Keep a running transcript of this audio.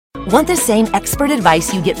Want the same expert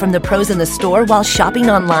advice you get from the pros in the store while shopping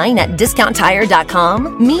online at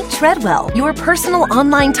discounttire.com? Meet Treadwell, your personal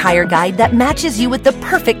online tire guide that matches you with the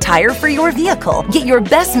perfect tire for your vehicle. Get your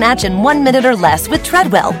best match in 1 minute or less with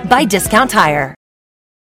Treadwell by Discount Tire.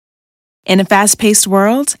 In a fast-paced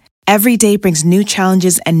world, every day brings new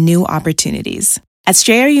challenges and new opportunities. At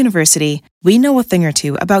Strayer University, we know a thing or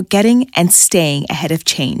two about getting and staying ahead of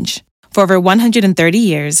change. For over 130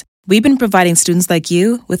 years, we've been providing students like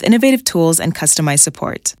you with innovative tools and customized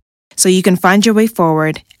support, so you can find your way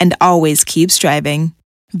forward and always keep striving.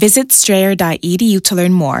 Visit strayer.edu to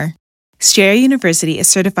learn more. Strayer University is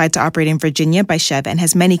certified to operate in Virginia by Chev and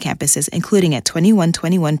has many campuses, including at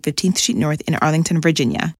 2121 15th Street North in Arlington,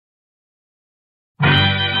 Virginia.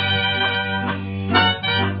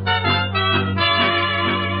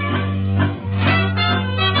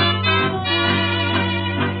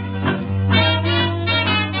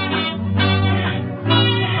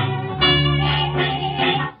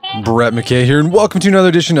 Brett McKay here, and welcome to another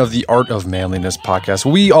edition of the Art of Manliness podcast.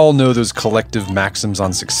 We all know those collective maxims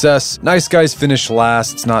on success. Nice guys finish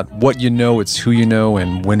last. It's not what you know, it's who you know,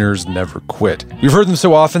 and winners never quit. We've heard them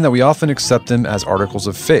so often that we often accept them as articles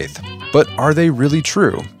of faith. But are they really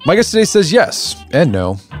true? My guest today says yes and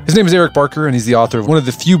no. His name is Eric Barker, and he's the author of one of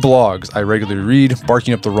the few blogs I regularly read,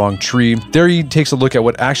 Barking Up the Wrong Tree. There he takes a look at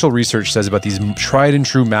what actual research says about these tried and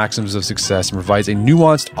true maxims of success and provides a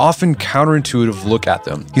nuanced, often counterintuitive look at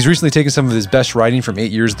them. He's recently taken some of his best writing from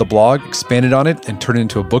 8 years of the blog, expanded on it, and turned it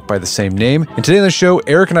into a book by the same name. And today on the show,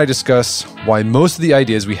 Eric and I discuss why most of the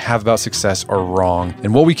ideas we have about success are wrong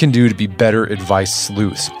and what we can do to be better advice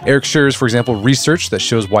sleuths. Eric shares, for example, research that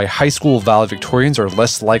shows why high school valedictorians are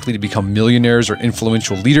less likely to become millionaires or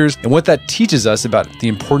influential leaders, and what that teaches us about the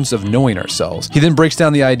importance of knowing ourselves. He then breaks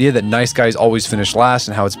down the idea that nice guys always finish last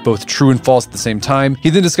and how it's both true and false at the same time. He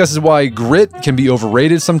then discusses why grit can be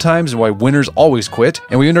overrated sometimes and why winners always quit.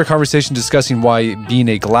 And we end our conversation discussing why being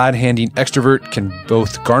a glad-handing extrovert can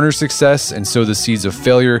both garner success and sow the seeds of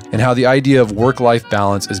failure, and how the idea of work-life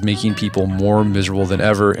balance is making people more miserable than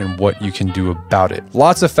ever and what you can do about it.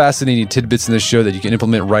 Lots of fascinating tidbits in this show that you can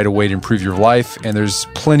implement right away to improve your life, and there's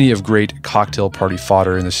plenty of great cocktail party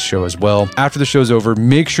fodder in this show as well. After the show's over,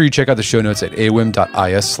 make sure you check out the show notes at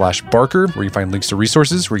awim.is/Barker, where you find links to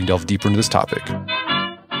resources where you can delve deeper into this topic.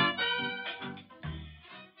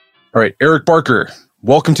 All right, Eric Barker,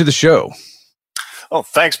 welcome to the show. Oh,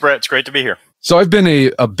 thanks, Brett. It's great to be here. So I've been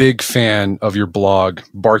a big fan of your blog,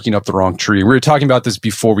 Barking Up the Wrong Tree. We were talking about this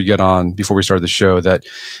before we started the show, that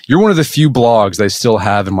you're one of the few blogs that I still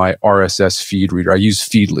have in my RSS feed reader. I use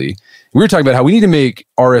Feedly. We were talking about how we need to make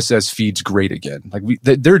RSS feeds great again. Like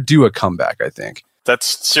they're due a comeback, I think.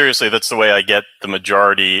 That's the way I get the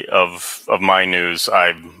majority of my news.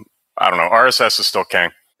 I don't know. RSS is still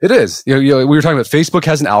king. It is. You know, we were talking about Facebook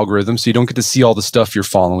has an algorithm, so you don't get to see all the stuff you're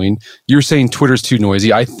following. You're saying Twitter's too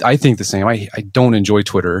noisy. I think the same. I don't enjoy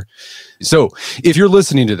Twitter. So if you're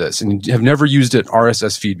listening to this and have never used an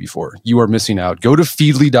RSS feed before, you are missing out. Go to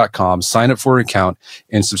feedly.com, sign up for an account,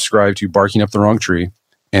 and subscribe to Barking Up the Wrong Tree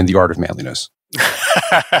and the Art of Manliness.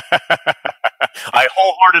 I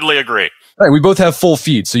wholeheartedly agree. All right, we both have full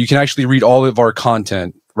feeds, so you can actually read all of our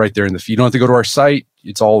content right there in the feed. You don't have to go to our site.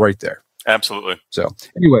 It's all right there. Absolutely. So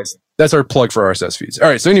anyways, that's our plug for RSS feeds. All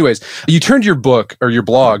right. So anyways, you turned your book or your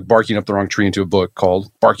blog, Barking Up the Wrong Tree, into a book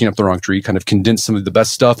called Barking Up the Wrong Tree, kind of condensed some of the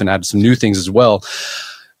best stuff and added some new things as well.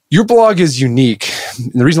 Your blog is unique.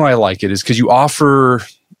 And the reason why I like it is because you offer,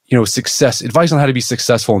 advice on how to be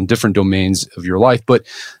successful in different domains of your life. But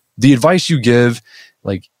the advice you give,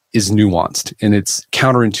 is nuanced and it's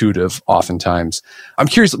counterintuitive oftentimes. I'm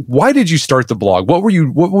curious, why did you start the blog? What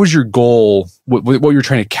was your goal? What you're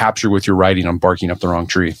trying to capture with your writing on Barking Up the Wrong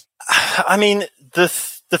Tree? I mean, the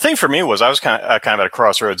thing for me was I was kind of at a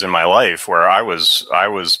crossroads in my life where I was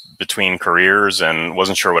between careers and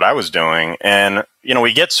wasn't sure what I was doing. And,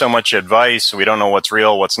 we get so much advice. We don't know what's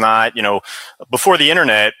real, what's not. Before the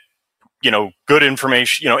internet, good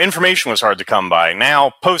information, information was hard to come by.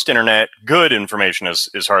 Now, post-internet, good information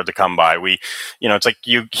is hard to come by. It's like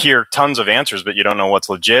you hear tons of answers, but you don't know what's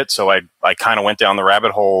legit. So I kind of went down the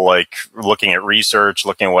rabbit hole, looking at research,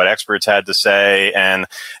 looking at what experts had to say. And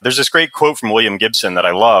there's this great quote from William Gibson that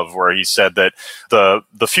I love, where he said that the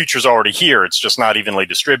future's already here. It's just not evenly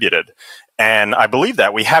distributed. And I believe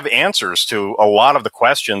that we have answers to a lot of the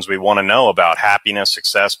questions we want to know about happiness,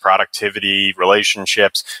 success, productivity,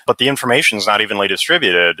 relationships, but the information is not evenly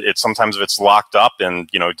distributed. Sometimes it's locked up in,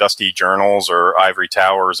 dusty journals or ivory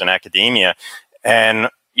towers in academia. And,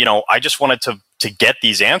 I just wanted get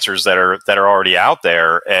these answers that are already out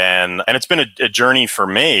there. And it's been a journey for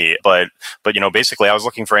me, but basically I was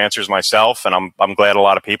looking for answers myself, and I'm glad a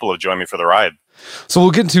lot of people have joined me for the ride. So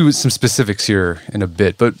we'll get into some specifics here in a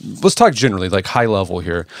bit, but let's talk generally, like high level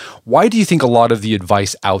here. Why do you think a lot of the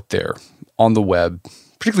advice out there on the web,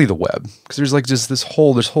 particularly the web, because there's like just this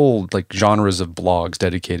whole like genres of blogs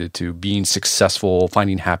dedicated to being successful,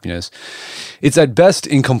 finding happiness, it's at best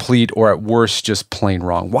incomplete or at worst just plain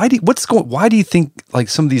wrong? Why do you think like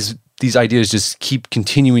some of these ideas just keep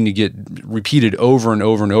continuing to get repeated over and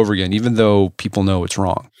over and over again, even though people know it's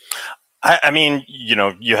wrong? I mean,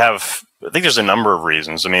 I think there's a number of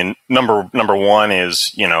reasons. I mean, number one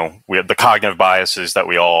is, we have the cognitive biases that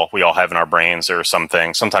we all have in our brains. There are some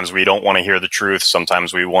things. Sometimes we don't want to hear the truth.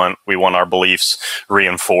 Sometimes we want our beliefs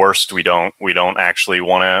reinforced. We don't actually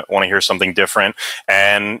want to hear something different.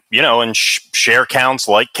 And, and share counts,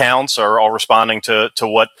 like counts are all responding to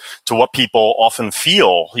what people often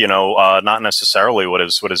feel, not necessarily what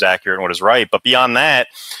is accurate and what is right. But beyond that,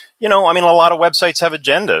 a lot of websites have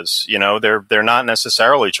agendas. They're not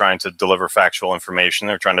necessarily trying to deliver factual information.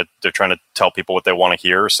 They're trying to tell people what they want to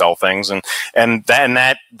hear, or sell things, and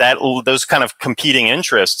those kind of competing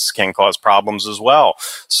interests can cause problems as well.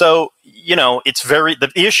 So,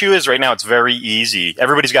 the issue is right now it's very easy.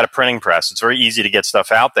 Everybody's got a printing press. It's very easy to get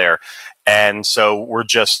stuff out there, and so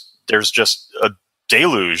there's just a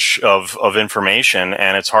deluge of information,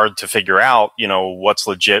 and it's hard to figure out, what's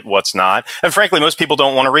legit, what's not. And frankly, most people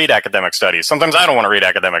don't want to read academic studies. Sometimes I don't want to read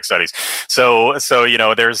academic studies. So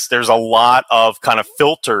there's a lot of kind of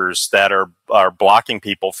filters that are blocking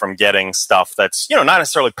people from getting stuff that's, not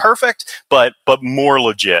necessarily perfect, but more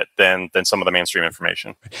legit than some of the mainstream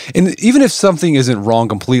information. And even if something isn't wrong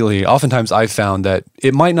completely, oftentimes I've found that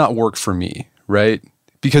it might not work for me, right?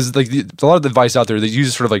 Because like a lot of the advice out there, they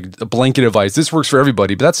use sort of like a blanket advice. This works for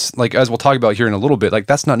everybody, but that's like, as we'll talk about here in a little bit, like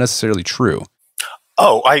that's not necessarily true.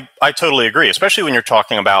 Oh, I totally agree. Especially when you're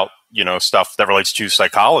talking about, stuff that relates to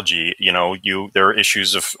psychology. There are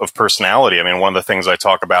issues of personality. I mean, one of the things I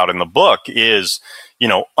talk about in the book is,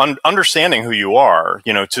 understanding who you are.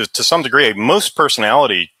 To some degree, most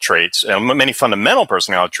personality traits, many fundamental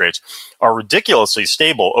personality traits, are ridiculously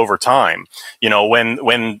stable over time.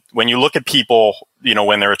 When you look at people,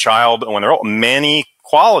 when they're a child and when they're old, many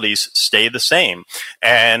qualities stay the same.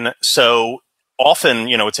 And so often,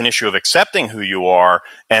 it's an issue of accepting who you are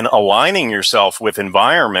and aligning yourself with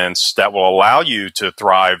environments that will allow you to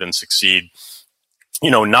thrive and succeed.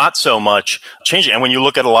 Not so much changing. And when you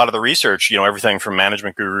look at a lot of the research, everything from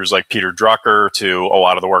management gurus like Peter Drucker to a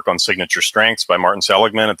lot of the work on signature strengths by Martin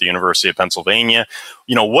Seligman at the University of Pennsylvania,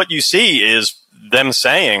 what you see is them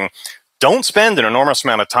saying, don't spend an enormous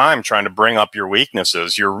amount of time trying to bring up your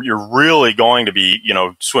weaknesses. You're really going to be,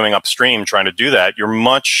 swimming upstream trying to do that.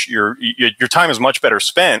 Your time is much better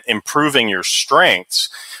spent improving your strengths.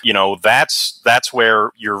 That's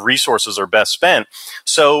where your resources are best spent.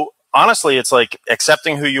 So honestly, it's like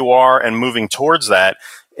accepting who you are and moving towards that.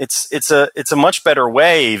 It's a much better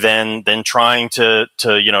way than trying to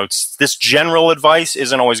this general advice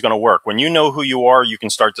isn't always going to work. When you know who you are, you can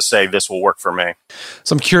start to say this will work for me.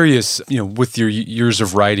 So I'm curious, with your years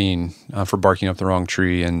of writing for Barking Up the Wrong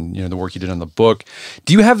Tree and the work you did on the book,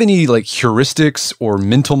 do you have any like heuristics or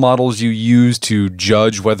mental models you use to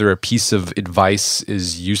judge whether a piece of advice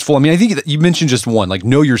is useful? I mean, I think that you mentioned just one, like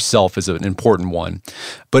know yourself is an important one,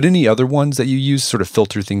 but any other ones that you use sort of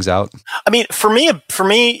filter things out? I mean, for me,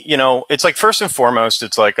 it's like first and foremost,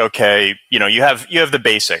 it's like, okay, you have the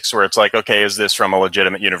basics where it's like, okay, is this from a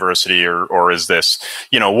legitimate university or is this,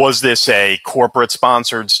 was this a corporate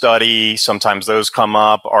sponsored study? Sometimes those come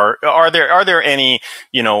up. Are there any,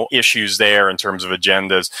 issues there in terms of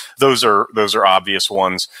agendas? Those are obvious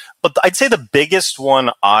ones. But I'd say the biggest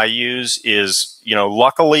one I use is,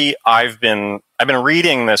 luckily I've been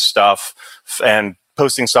reading this stuff and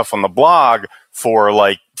posting stuff on the blog for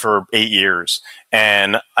 8 years.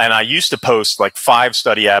 And I used to post like 5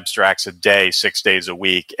 study abstracts a day, 6 days a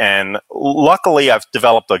week. And luckily I've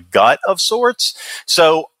developed a gut of sorts.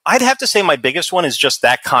 So I'd have to say my biggest one is just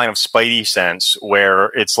that kind of spidey sense where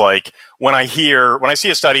it's like when I see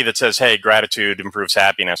a study that says, hey, gratitude improves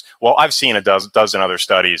happiness. Well, I've seen a dozen other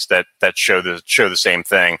studies that show the same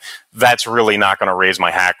thing. That's really not going to raise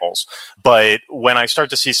my hackles. But when I start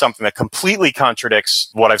to see something that completely contradicts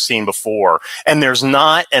what I've seen before, and there's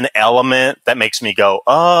not an element that makes me go,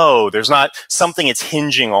 oh, there's not something it's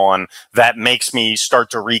hinging on that makes me start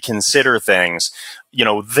to reconsider things,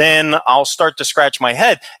 then I'll start to scratch my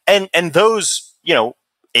head. And those,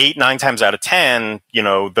 8, 9 times out of 10,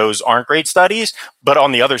 those aren't great studies. But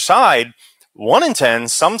on the other side, 1 in 10,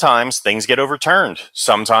 sometimes things get overturned.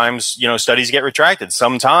 Sometimes, studies get retracted.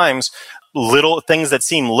 Sometimes little things that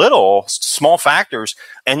seem little, small factors,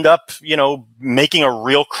 end up, making a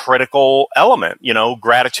real critical element.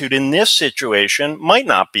 Gratitude in this situation might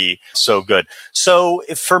not be so good. So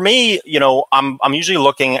for me, I'm usually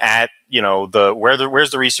looking at,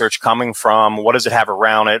 where's the research coming from? What does it have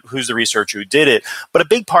around it? Who's the researcher who did it? But a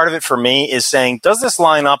big part of it for me is saying, does this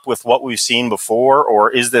line up with what we've seen before, or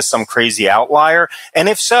is this some crazy outlier? And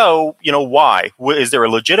if so, why? Is there a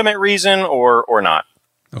legitimate reason or not?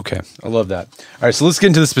 Okay, I love that. All right, so let's get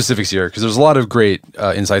into the specifics here, because there's a lot of great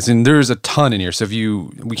insights, and there's a ton in here. So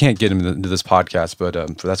we can't get into this podcast, but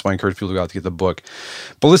that's why I encourage people to go out to get the book.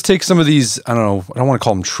 But let's take some of these, I don't want to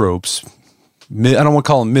call them tropes. I don't want to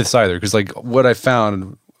call them myths either, because what I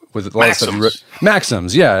found with a lot of stuff,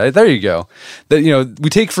 maxims, yeah, there you go. That we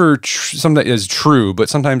take for something that is true, but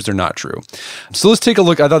sometimes they're not true. So let's take a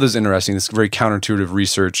look. I thought this was interesting. This very counterintuitive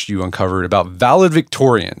research you uncovered about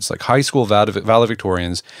valedictorians, like high school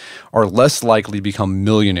valedictorians, are less likely to become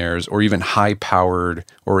millionaires or even high-powered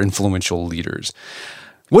or influential leaders.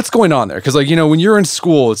 What's going on there? Because when you're in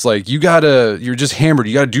school, it's like you're just hammered.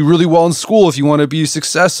 You gotta do really well in school if you want to be a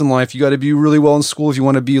success in life. You gotta do really well in school if you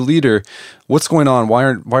want to be a leader. What's going on? Why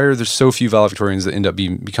are there so few valedictorians that end up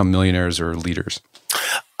become millionaires or leaders?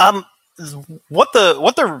 What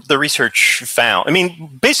the research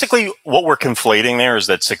found, basically what we're conflating there is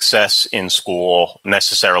that success in school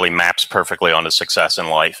necessarily maps perfectly onto success in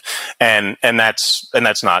life. And that's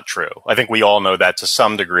not true. I think we all know that to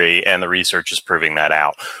some degree, and the research is proving that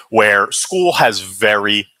out, where school has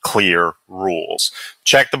very clear rules.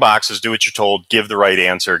 Check the boxes, do what you're told, give the right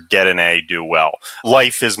answer, get an A, do well.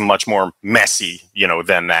 Life is much more messy,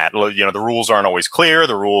 than that. The rules aren't always clear.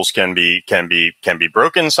 The rules can be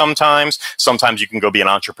broken sometimes. Sometimes you can go be an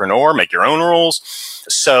entrepreneur, make your own rules.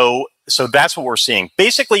 So that's what we're seeing.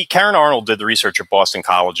 Basically, Karen Arnold did the research at Boston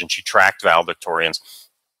College, and she tracked valedictorians.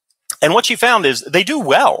 And what she found is they do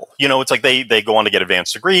well. It's like they go on to get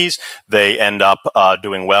advanced degrees. They end up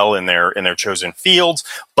doing well in their chosen fields.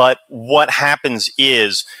 But what happens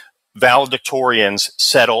is valedictorians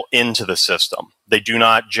settle into the system. They do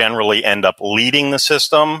not generally end up leading the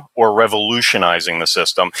system or revolutionizing the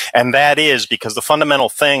system. And that is because the fundamental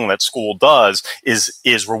thing that school does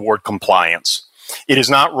is reward compliance. It is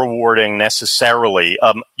not rewarding necessarily.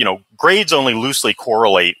 Grades only loosely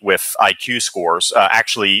correlate with IQ scores.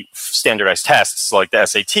 Actually, standardized tests like the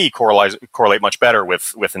SAT correlate much better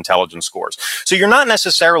with intelligence scores. So you're not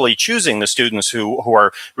necessarily choosing the students who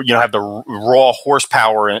are have the raw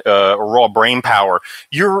horsepower or raw brain power.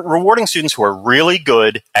 You're rewarding students who are really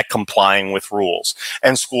good at complying with rules,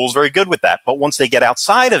 and school's very good with that. But once they get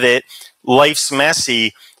outside of it, life's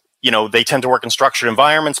messy. They tend to work in structured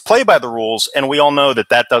environments, play by the rules, and we all know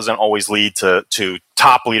that doesn't always lead to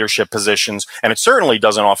top leadership positions, and it certainly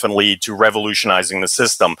doesn't often lead to revolutionizing the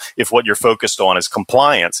system if what you're focused on is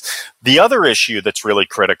compliance. The other issue that's really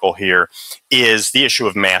critical here is the issue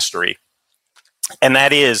of mastery, and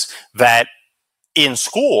that is that in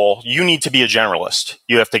school, you need to be a generalist.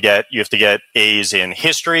 You have to get A's in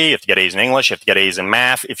history, you have to get A's in English, you have to get A's in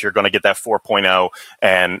math if you're going to get that 4.0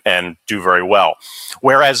 and do very well.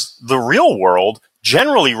 Whereas the real world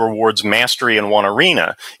generally rewards mastery in one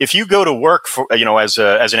arena. If you go to work for, as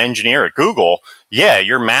an engineer at Google, yeah,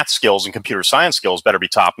 your math skills and computer science skills better be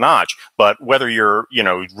top notch. But whether you're,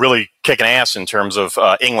 really kicking ass in terms of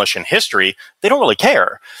English and history, they don't really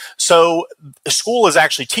care. So school is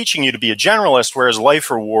actually teaching you to be a generalist, whereas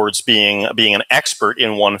life rewards being an expert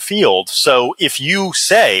in one field. So if you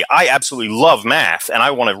say, I absolutely love math and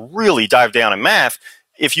I want to really dive down in math,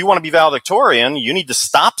 if you want to be valedictorian, you need to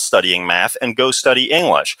stop studying math and go study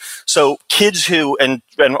English. So kids who, and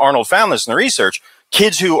Arnold found this in the research,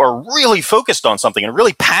 kids who are really focused on something and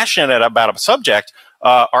really passionate about a subject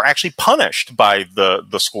are actually punished by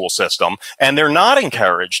the school system, and they're not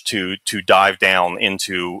encouraged to dive down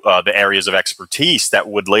into the areas of expertise that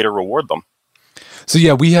would later reward them. So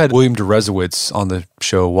yeah, we had William Deresiewicz on the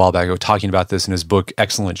show a while back ago talking about this in his book,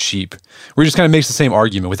 Excellent Sheep, where he just kind of makes the same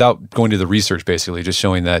argument without going to the research, basically, just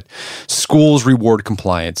showing that schools reward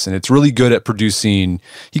compliance, and it's really good at producing,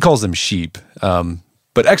 he calls them sheep,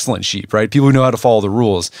 but excellent sheep, right? People who know how to follow the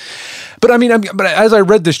rules. But but as I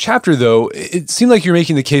read this chapter, though, it seemed like you're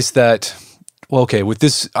making the case that, well, okay, with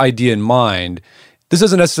this idea in mind, this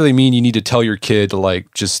doesn't necessarily mean you need to tell your kid to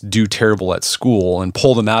just do terrible at school and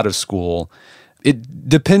pull them out of school. It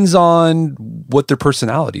depends on what their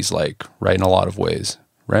personality's like, right? In a lot of ways,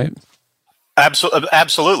 right?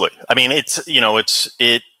 Absolutely. I mean, it's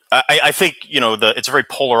I think, it's a very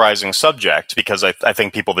polarizing subject because I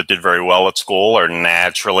think people that did very well at school are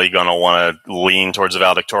naturally going to want to lean towards the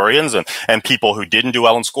valedictorians, and people who didn't do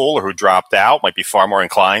well in school or who dropped out might be far more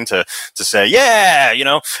inclined to say, yeah,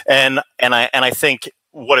 and I think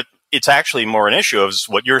it's actually more an issue of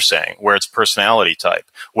what you're saying, where it's personality type,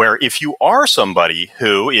 where if you are somebody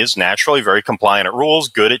who is naturally very compliant at rules,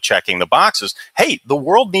 good at checking the boxes, hey, the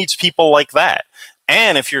world needs people like that.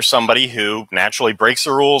 And if you're somebody who naturally breaks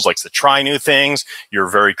the rules, likes to try new things, you're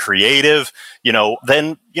very creative,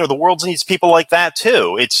 then, the world needs people like that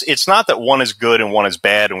too. It's not that one is good and one is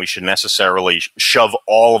bad and we should necessarily shove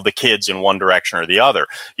all of the kids in one direction or the other.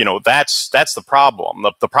 That's the problem.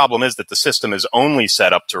 The problem is that the system is only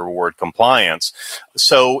set up to reward compliance.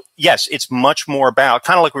 So yes, it's much more about,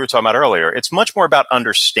 kind of like we were talking about earlier, it's much more about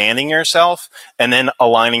understanding yourself and then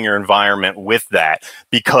aligning your environment with that.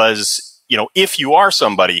 Because if you are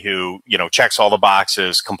somebody who, checks all the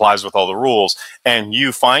boxes, complies with all the rules, and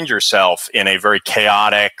you find yourself in a very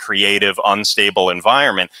chaotic, creative, unstable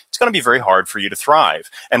environment, it's going to be very hard for you to thrive.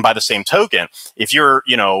 And by the same token, if you're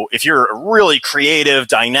a really creative,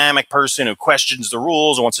 dynamic person who questions the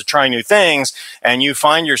rules and wants to try new things, and you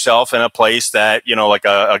find yourself in a place that, like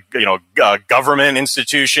a government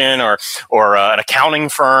institution or an accounting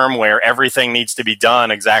firm where everything needs to be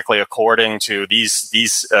done exactly according to these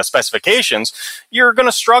specifications, you're going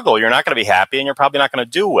to struggle. You're not going to be happy, and you're probably not going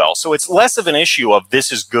to do well. So it's less of an issue of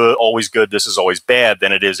this is good, this is always bad,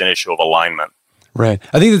 than it is an issue of alignment. Right.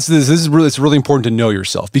 I think this is really, it's really important to know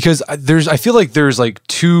yourself, because I feel like there's like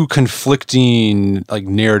two conflicting like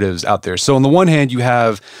narratives out there. So on the one hand, you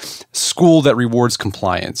have school that rewards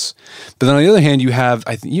compliance, but then on the other hand, you have,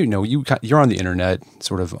 you're on the internet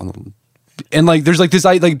sort of and like there's like this,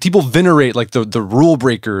 like people venerate like the rule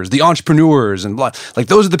breakers, the entrepreneurs, and like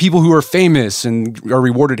those are the people who are famous and are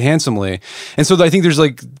rewarded handsomely. And so I think there's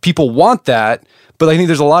like people want that, but I think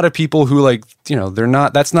there's a lot of people who like they're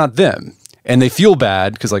not. That's not them, and they feel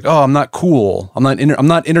bad because like, oh, I'm not cool. I'm not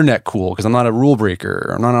internet cool because I'm not a rule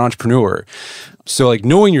breaker. I'm not an entrepreneur. So like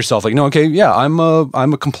knowing yourself, like, no, okay, yeah, I'm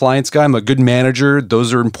a compliance guy. I'm a good manager.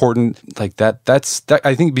 Those are important. Like that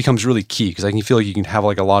I think becomes really key, because I can feel like you can have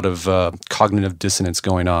like a lot of cognitive dissonance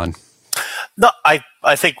going on. No, I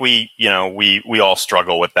think we all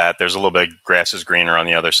struggle with that. There's a little bit of grass is greener on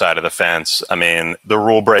the other side of the fence. I mean, the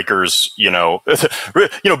rule breakers,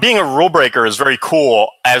 being a rule breaker is very cool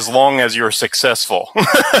as long as you're successful. It's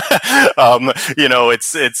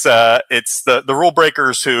the rule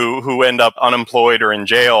breakers who end up unemployed or in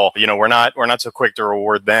jail. We're not so quick to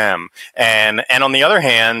reward them. And on the other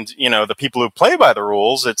hand, the people who play by the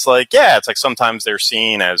rules, it's like sometimes they're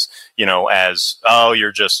seen as, oh,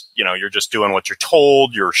 you're just doing what you're told.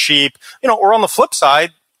 You're sheep, or on the flip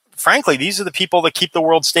side, frankly, these are the people that keep the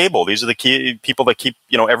world stable. These are the people that keep,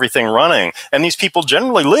 everything running. And these people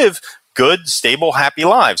generally live good, stable, happy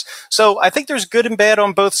lives. So I think there's good and bad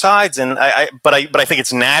on both sides. And but I think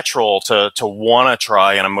it's natural to want to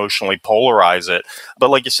try and emotionally polarize it.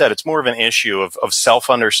 But like you said, it's more of an issue of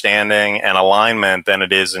self-understanding and alignment than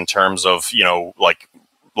it is in terms of,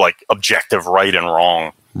 like objective right and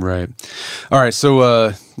wrong. Right. All right.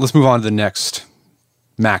 So let's move on to the next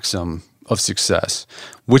maxim of success,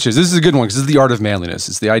 which is, this is a good one because this is the art of manliness.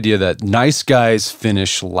 It's the idea that nice guys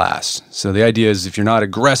finish last. So the idea is, if you're not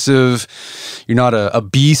aggressive, you're not a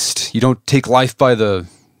beast, you don't take life by the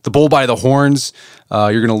bull by the horns,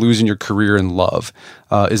 you're going to lose in your career and love.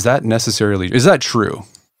 Is that true?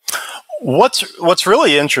 What's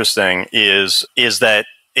really interesting is that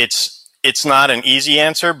it's not an easy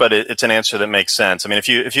answer, but it's an answer that makes sense. I mean, if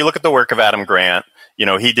you look at the work of Adam Grant,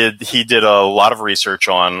 he did a lot of research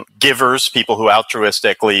on givers, people who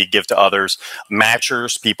altruistically give to others,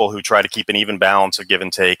 matchers, people who try to keep an even balance of give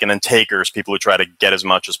and take, and then takers, people who try to get as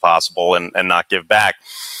much as possible and not give back.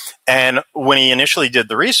 And when he initially did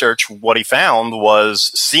the research, what he found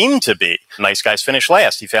seemed to be nice guys finish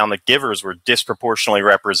last. He found that givers were disproportionately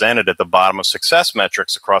represented at the bottom of success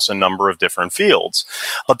metrics across a number of different fields.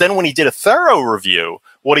 But then when he did a thorough review,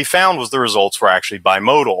 what he found was the results were actually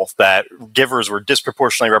bimodal, that givers were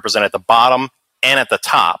disproportionately represented at the bottom and at the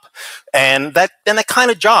top. And that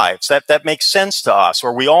kind of jives. That makes sense to us,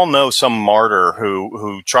 where we all know some martyr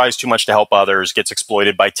who tries too much to help others, gets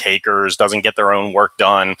exploited by takers, doesn't get their own work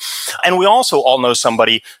done. And we also all know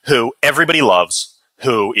somebody who everybody loves,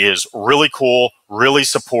 who is really cool, really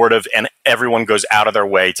supportive, and everyone goes out of their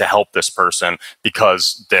way to help this person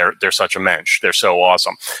because they're such a mensch. They're so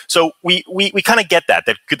awesome. So we kind of get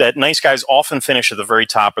that nice guys often finish at the very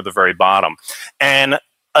top or the very bottom. And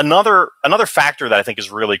Another factor that I think is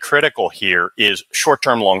really critical here is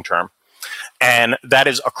short-term, long-term. And that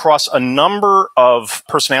is across a number of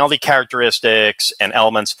personality characteristics and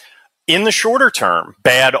elements. In the shorter term,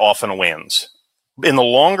 bad often wins. In the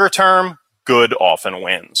longer term, good often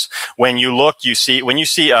wins. When you see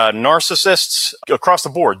narcissists across the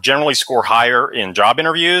board generally score higher in job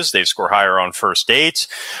interviews. They score higher on first dates.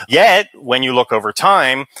 Yet, when you look over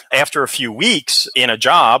time, after a few weeks in a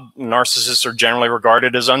job, narcissists are generally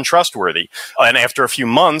regarded as untrustworthy. And after a few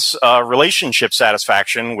months, relationship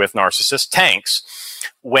satisfaction with narcissists tanks.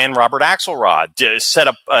 When Robert Axelrod set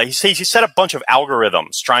up a bunch of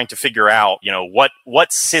algorithms trying to figure out,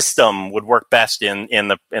 what system would work best in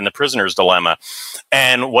the prisoner's dilemma.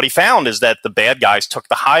 And what he found is that the bad guys took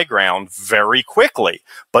the high ground very quickly.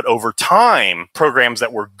 But over time, programs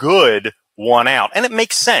that were good won out. And it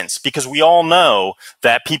makes sense because we all know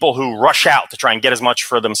that people who rush out to try and get as much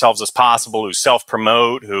for themselves as possible, who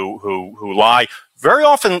self-promote, who lie, very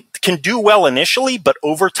often can do well initially, but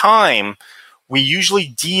over time, we usually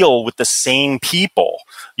deal with the same people,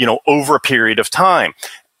 over a period of time.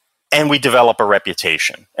 And we develop a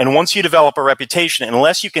reputation. And once you develop a reputation,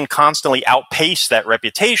 unless you can constantly outpace that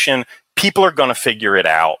reputation, people are going to figure it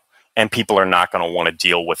out. And people are not going to want to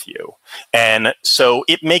deal with you. And so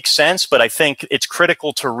it makes sense, but I think it's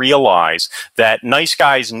critical to realize that nice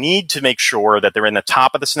guys need to make sure that they're in the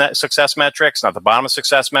top of the success metrics, not the bottom of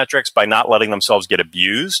success metrics, by not letting themselves get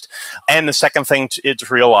abused. And the second thing to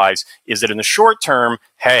realize is that in the short term,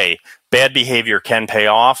 hey, bad behavior can pay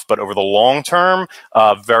off, but over the long term,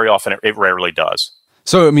 very often it rarely does.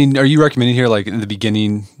 So, I mean, are you recommending here, like in the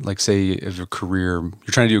beginning, like say if you're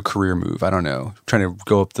trying to do a career move, I don't know, trying to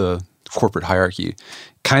go up the corporate hierarchy,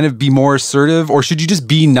 kind of be more assertive, or should you just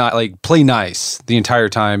be play nice the entire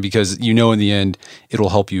time because in the end it'll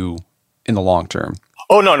help you in the long term?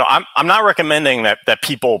 Oh, no. I'm not recommending that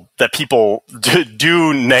people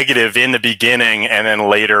do negative in the beginning and then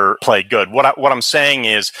later play good. What I'm saying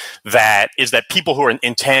is that people who are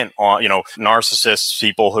intent on, narcissists,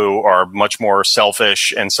 people who are much more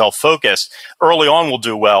selfish and self-focused early on will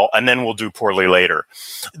do well and then will do poorly later.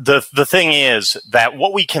 The thing is that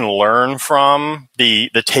what we can learn from the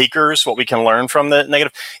takers, what we can learn from the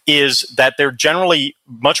negative is that they're generally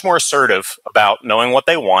much more assertive about knowing what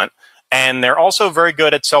they want. And they're also very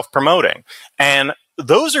good at self-promoting. And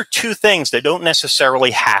those are two things that don't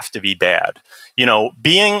necessarily have to be bad.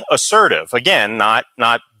 Being assertive, again, not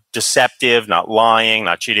deceptive, not lying,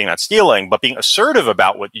 not cheating, not stealing, but being assertive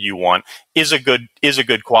about what you want is a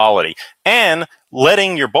good quality. And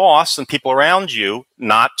letting your boss and people around you,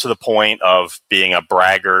 not to the point of being a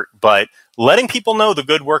braggart, but letting people know the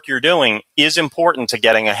good work you're doing is important to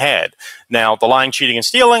getting ahead. Now, the lying, cheating, and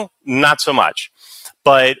stealing, not so much.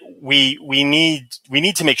 But we need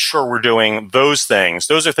to make sure we're doing those things.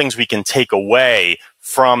 Those are things we can take away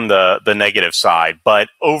from the negative side. But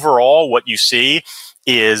overall, what you see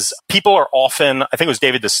is people are often, I think it was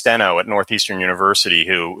David DeSteno at Northeastern University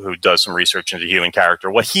who does some research into human character.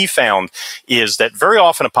 What he found is that very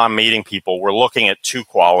often upon meeting people, we're looking at two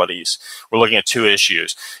qualities. We're looking at two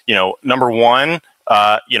issues. Number one,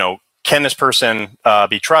 can this person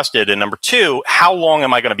be trusted? And number two, how long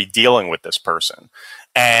am I going to be dealing with this person?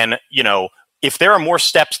 And, if there are more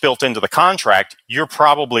steps built into the contract, you're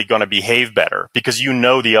probably going to behave better because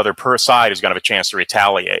the other side is going to have a chance to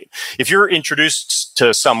retaliate. If you're introduced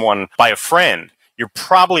to someone by a friend, you're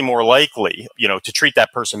probably more likely, to treat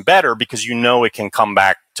that person better because it can come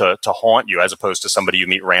back to haunt you as opposed to somebody you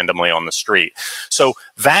meet randomly on the street. So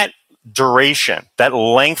that duration, that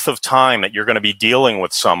length of time that you're going to be dealing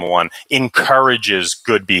with someone encourages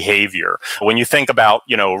good behavior. When you think about,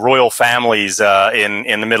 royal families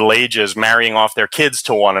in the Middle Ages marrying off their kids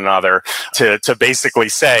to one another to basically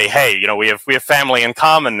say, hey, we have family in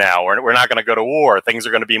common now. We're not going to go to war. Things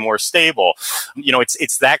are going to be more stable.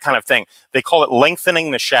 It's that kind of thing. They call it lengthening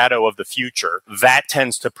the shadow of the future. That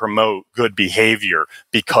tends to promote good behavior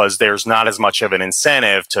because there's not as much of an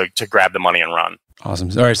incentive to grab the money and run.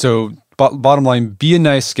 Awesome. All right. So bottom line, be a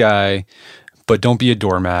nice guy, but don't be a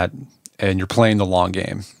doormat, and you're playing the long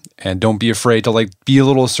game. And don't be afraid to be a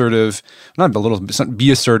little assertive,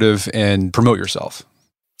 be assertive and promote yourself.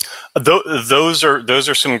 Those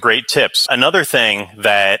are some great tips. Another thing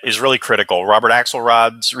that is really critical, Robert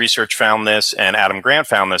Axelrod's research found this and Adam Grant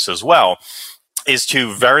found this as well, is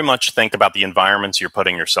to very much think about the environments you're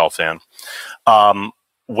putting yourself in.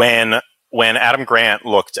 When when Adam Grant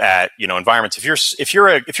looked at, environments, if you're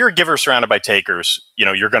a giver surrounded by takers,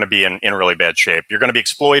 you're going to be in really bad shape. You're going to be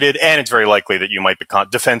exploited, and it's very likely that you might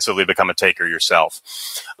defensively become a taker yourself.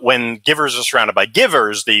 When givers are surrounded by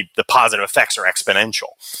givers, the positive effects are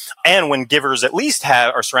exponential. And when givers at least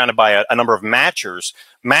are surrounded by a number of matchers,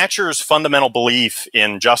 matchers' fundamental belief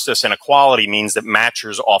in justice and equality means that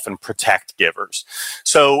matchers often protect givers.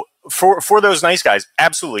 So for those nice guys,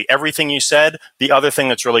 absolutely everything you said. The other thing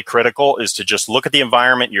that's really critical is to just look at the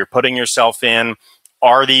environment you're putting yourself in.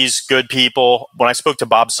 Are these good people? When I spoke to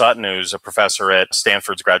Bob Sutton, who's a professor at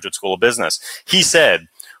Stanford's Graduate School of Business, he said,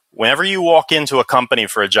 whenever you walk into a company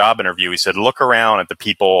for a job interview, he said, look around at the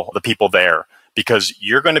people there, because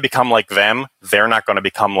you're going to become like them. They're not going to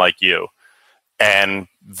become like you. And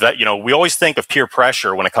that, we always think of peer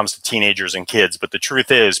pressure when it comes to teenagers and kids, but the truth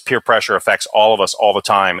is peer pressure affects all of us all the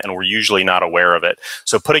time, and we're usually not aware of it.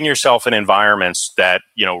 So putting yourself in environments that,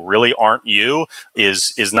 really aren't you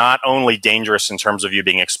is not only dangerous in terms of you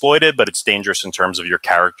being exploited, but it's dangerous in terms of your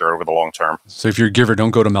character over the long term. So if you're a giver,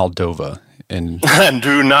 don't go to Moldova. And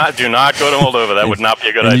do not go to Moldova. That would not be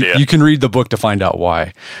a good idea. You can read the book to find out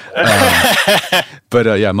why. But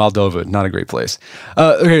Moldova, not a great place.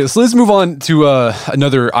 Okay, so let's move on to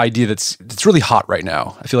another idea that's really hot right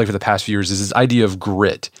now. I feel like for the past few years is this idea of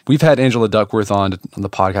grit. We've had Angela Duckworth on the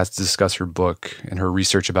podcast to discuss her book and her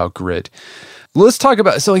research about grit. Let's talk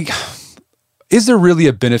about, is there really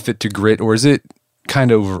a benefit to grit, or is it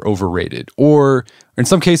kind of overrated? Or in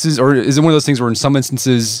some cases, or is it one of those things where in some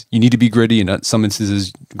instances you need to be gritty and in some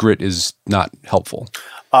instances grit is not helpful?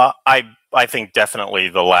 I think definitely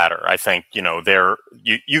the latter. I think,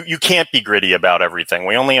 you can't be gritty about everything.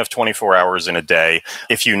 We only have 24 hours in a day.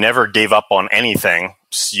 If you never gave up on anything,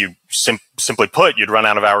 you simply put, you'd run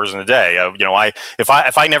out of hours in a day. If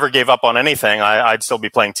I never gave up on anything, I'd still be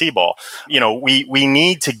playing t-ball. We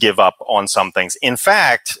need to give up on some things. In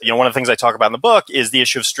fact, one of the things I talk about in the book is the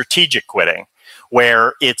issue of strategic quitting,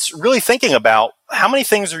 where it's really thinking about how many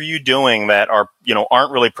things are you doing that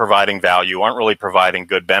aren't really providing value, aren't really providing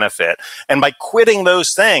good benefit. And by quitting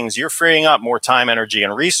those things, you're freeing up more time, energy,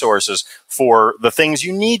 and resources for the things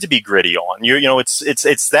you need to be gritty on.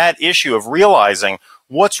 It's that issue of realizing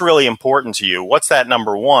what's really important to you. What's that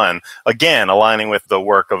number one? Again, aligning with the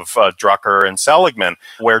work of Drucker and Seligman,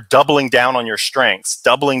 where doubling down on your strengths,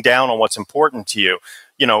 doubling down on what's important to you.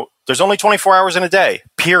 There's only 24 hours in a day,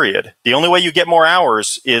 period. The only way you get more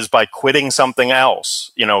hours is by quitting something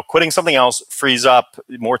else. Quitting something else frees up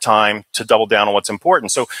more time to double down on what's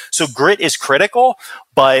important. So grit is critical,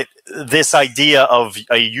 but this idea of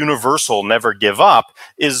a universal never give up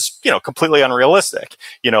is, completely unrealistic.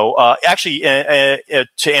 Actually,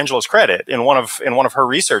 to Angela's credit, in one of her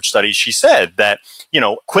research studies, she said that,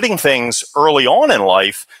 quitting things early on in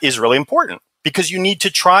life is really important, because you need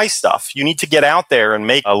to try stuff. You need to get out there and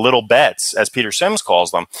make little bets, as Peter Sims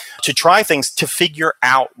calls them, to try things, to figure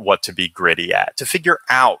out what to be gritty at, to figure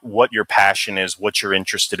out what your passion is, what you're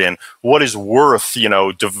interested in, what is worth,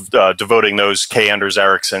 devoting those K. Anders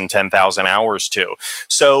Ericsson 10,000 hours to.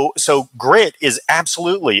 So grit is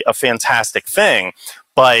absolutely a fantastic thing,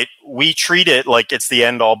 but we treat it like it's the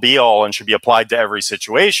end all be all and should be applied to every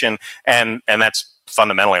situation. And that's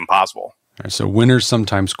fundamentally impossible. All right, so winners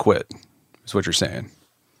sometimes quit. Is what you're saying.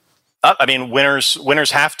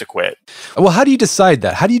 Winners have to quit. Well, how do you decide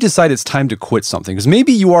that? How do you decide it's time to quit something? Because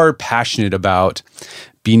maybe you are passionate about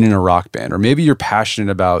being in a rock band, or maybe you're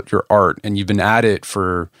passionate about your art and you've been at it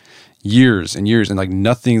for years and years and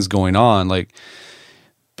nothing's going on.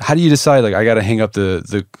 How do you decide, I got to hang up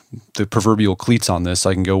the proverbial cleats on this so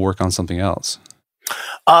I can go work on something else?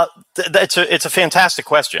 It's a fantastic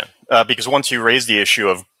question, because once you raise the issue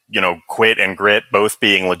of quit and grit both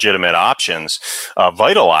being legitimate options,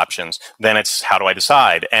 vital options, then it's how do I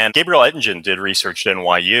decide? And Gabrielle Ettingen did research at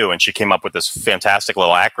NYU, and she came up with this fantastic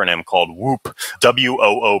little acronym called WOOP,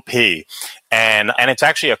 WOOP. And it's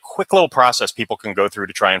actually a quick little process people can go through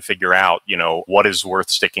to try and figure out, what is worth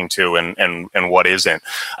sticking to and what isn't.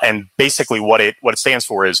 And basically what it stands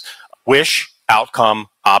for is wish, outcome,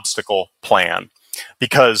 obstacle, plan.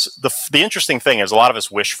 Because the interesting thing is a lot of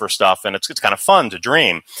us wish for stuff, and it's kind of fun to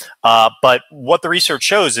dream. But what the research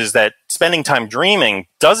shows is that spending time dreaming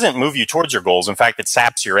doesn't move you towards your goals. In fact, it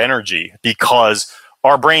saps your energy, because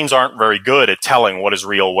our brains aren't very good at telling what is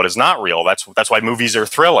real, what is not real. That's why movies are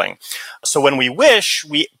thrilling. So when we wish,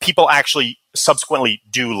 people actually subsequently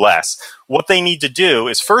do less. What they need to do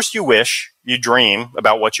is first you wish, you dream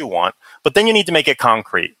about what you want, but then you need to make it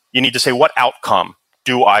concrete. You need to say, what outcome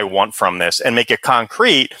do I want from this, and make it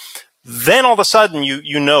concrete. Then all of a sudden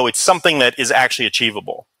you know it's something that is actually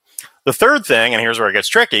achievable. The third thing, and here's where it gets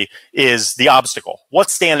tricky, is the obstacle.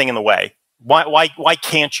 What's standing in the way? Why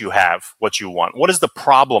can't you have what you want? What is the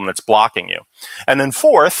problem that's blocking you? And then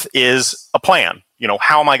fourth is a plan.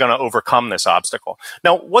 How am I going to overcome this obstacle?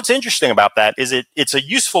 Now, what's interesting about that is it's a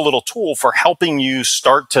useful little tool for helping you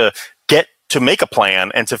start to get to make a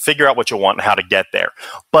plan and to figure out what you want and how to get there.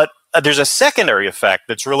 But there's a secondary effect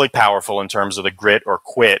that's really powerful in terms of the grit or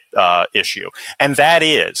quit issue. And that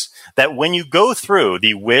is that when you go through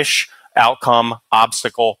the wish, outcome,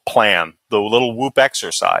 obstacle, plan, the little whoop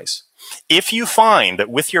exercise, if you find that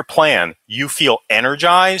with your plan, you feel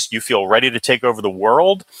energized, you feel ready to take over the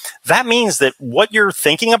world, that means that what you're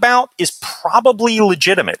thinking about is probably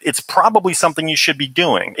legitimate. It's probably something you should be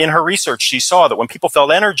doing. In her research, she saw that when people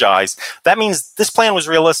felt energized, that means this plan was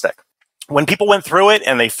realistic. When people went through it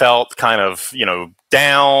and they felt kind of,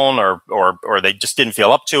 down or they just didn't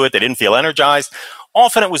feel up to it, they didn't feel energized,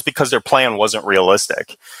 often it was because their plan wasn't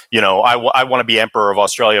realistic. I want to be emperor of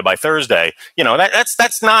Australia by Thursday.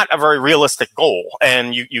 That's not a very realistic goal,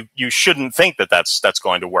 and you shouldn't think that that's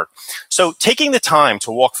going to work. So taking the time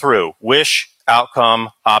to walk through wish,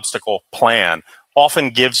 outcome, obstacle, plan often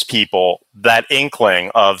gives people that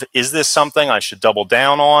inkling of, is this something I should double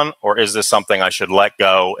down on, or is this something I should let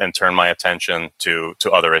go and turn my attention to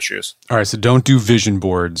other issues? All right, so don't do vision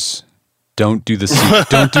boards. Don't do the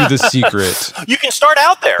secret. You can start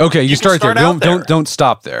out there. Okay, you start there. Don't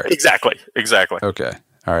stop there. Exactly. Okay.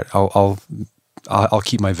 All right. I'll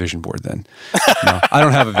keep my vision board then. No, I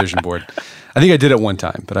don't have a vision board. I think I did at one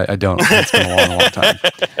time, but I don't. It's been a long time.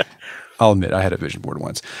 I'll admit I had a vision board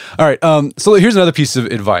once. All right. So here's another piece of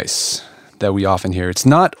advice that we often hear. It's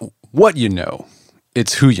not what you know,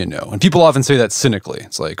 it's who you know. And people often say that cynically.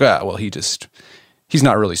 It's like, well, he's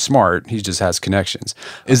not really smart. He just has connections.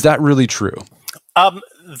 Is that really true?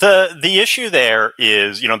 The issue there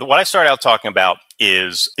is, what I started out talking about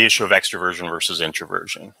is the issue of extroversion versus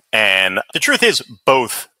introversion. And the truth is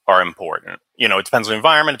both are important. It depends on the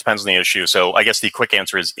environment, it depends on the issue. So I guess the quick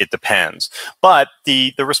answer is it depends. But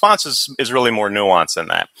the response is really more nuanced than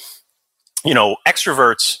that.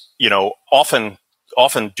 Extroverts,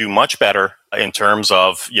 often do much better in terms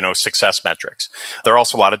of, success metrics. There are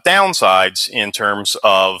also a lot of downsides in terms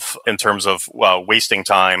of wasting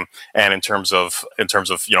time and in terms of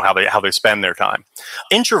how they spend their time.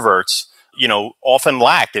 Introverts, often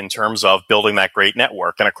lack in terms of building that great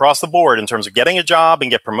network. And across the board, in terms of getting a job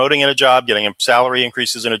and promoting in a job, getting salary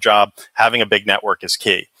increases in a job, having a big network is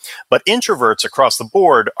key. But introverts across the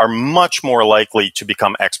board are much more likely to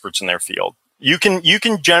become experts in their field. You can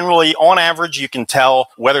generally, on average, you can tell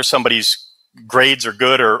whether somebody's grades are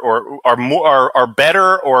good or are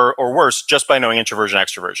better or worse just by knowing introversion and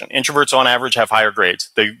extroversion. Introverts on average have higher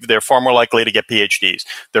grades. They're far more likely to get PhDs.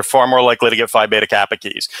 They're far more likely to get Phi Beta Kappa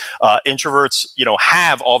keys. Introverts,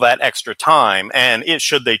 have all that extra time, and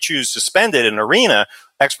should they choose to spend it in an arena,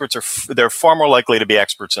 they're far more likely to be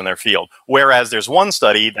experts in their field. Whereas there's one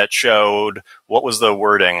study that showed, what was the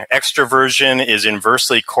wording? Extroversion is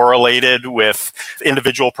inversely correlated with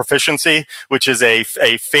individual proficiency, which is a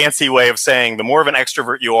fancy way of saying the more of an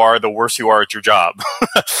extrovert you are, the worse you are at your job.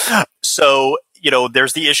 So,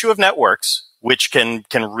 there's the issue of networks, which can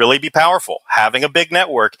really be powerful. Having a big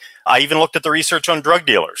network. I even looked at the research on drug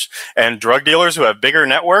dealers, and drug dealers who have bigger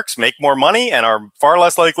networks make more money and are far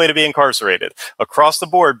less likely to be incarcerated. Across the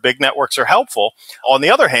board, big networks are helpful. On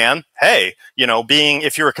the other hand, hey,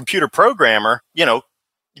 if you're a computer programmer,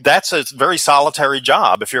 that's a very solitary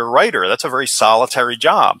job. If you're a writer, that's a very solitary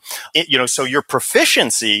job. So your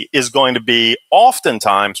proficiency is going to be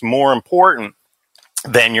oftentimes more important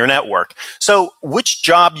than your network. So which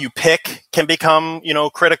job you pick can become,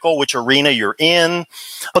 critical, which arena you're in.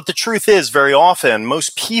 But the truth is, very often,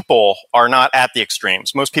 most people are not at the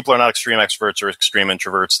extremes. Most people are not extreme extroverts or extreme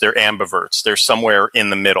introverts. They're ambiverts. They're somewhere in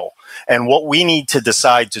the middle. And what we need to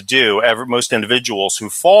decide to do, most individuals who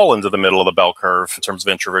fall into the middle of the bell curve in terms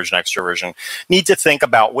of introversion, extroversion, need to think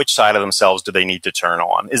about which side of themselves do they need to turn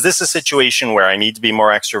on. Is this a situation where I need to be more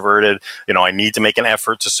extroverted? I need to make an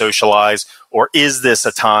effort to socialize? Or is this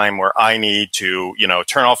a time where I need to,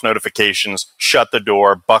 turn off notifications, shut the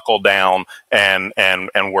door, buckle down, and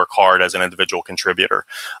work hard as an individual contributor?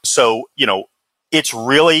 So, it's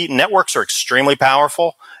really, networks are extremely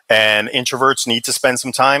powerful, and introverts need to spend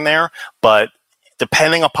some time there. But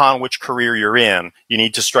depending upon which career you're in, you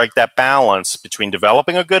need to strike that balance between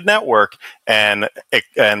developing a good network and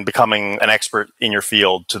becoming an expert in your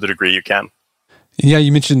field to the degree you can. Yeah,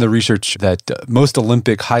 you mentioned the research that most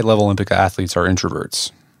high-level Olympic athletes are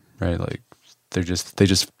introverts, right? Like they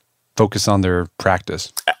just focus on their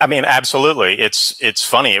practice. I mean, absolutely. It's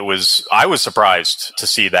funny. I was surprised to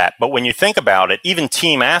see that. But when you think about it, even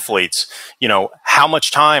team athletes, how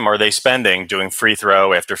much time are they spending doing free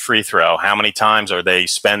throw after free throw? How many times are they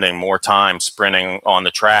spending more time sprinting on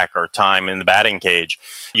the track or time in the batting cage?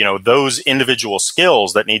 Those individual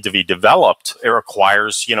skills that need to be developed, it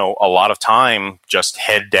requires, a lot of time just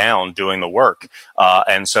head down doing the work.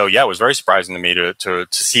 And so, it was very surprising to me to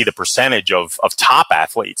see the percentage of top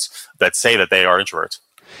athletes that say that they are introverts.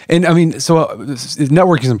 And I mean, so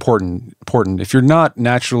networking is important. If you're not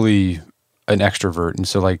naturally an extrovert, and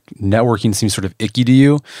so like networking seems sort of icky to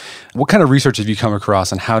you, what kind of research have you come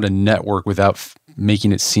across on how to network without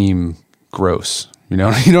making it seem gross? You know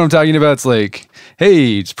what I'm talking about? It's like,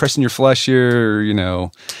 hey, it's pressing your flesh here,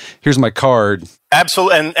 here's my card.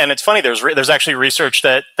 Absolutely. And it's funny, there's actually research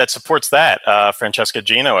that supports that. Francesca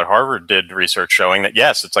Gino at Harvard did research showing that,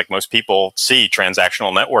 yes, it's like most people see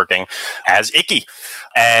transactional networking as icky.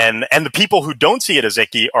 And the people who don't see it as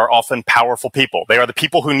icky are often powerful people. They are the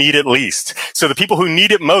people who need it least. So the people who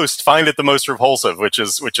need it most find it the most repulsive, which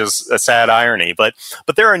is a sad irony. But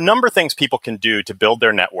there are a number of things people can do to build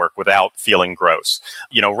their network without feeling gross.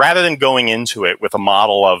 Rather than going into it with a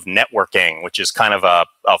model of networking, which is kind of a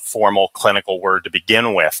formal clinical word to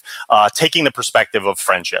begin with, taking the perspective of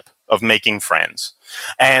friendship, of making friends.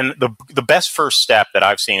 And the best first step that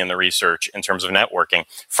I've seen in the research in terms of networking,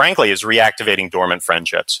 frankly, is reactivating dormant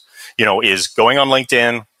friendships. Is going on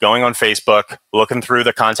LinkedIn, going on Facebook, looking through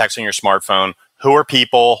the contacts on your smartphone. Who are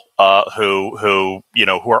people who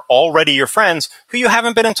are already your friends who you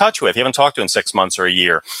haven't been in touch with, you haven't talked to in 6 months or a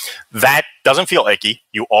year? That doesn't feel icky.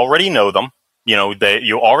 You already know them.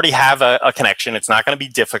 You already have a connection. It's not going to be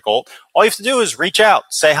difficult. All you have to do is reach out,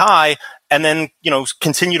 say hi, and then,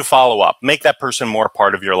 continue to follow up. Make that person more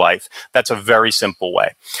part of your life. That's a very simple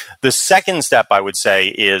way. The second step, I would say,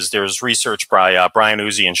 is there's research by Brian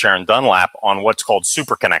Uzi and Sharon Dunlap on what's called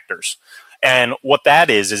super connectors. And what that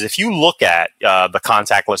is if you look at the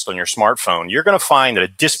contact list on your smartphone, you're going to find that a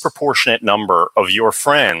disproportionate number of your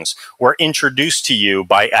friends were introduced to you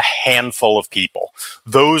by a handful of people.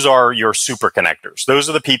 Those are your super connectors. Those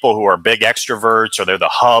are the people who are big extroverts, or they're the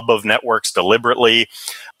hub of networks deliberately.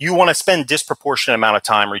 You want to spend disproportionate amount of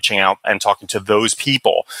time reaching out and talking to those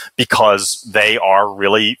people because they are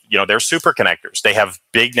really, they're super connectors. They have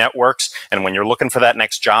big networks. And when you're looking for that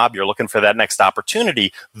next job, you're looking for that next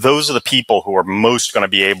opportunity, those are the people who are most going to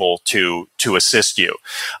be able to assist you.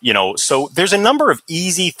 So there's a number of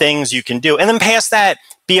easy things you can do. And then past that,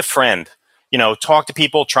 be a friend. Talk to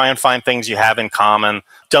people, try and find things you have in common.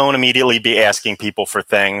 Don't immediately be asking people for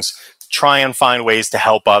things. Try and find ways to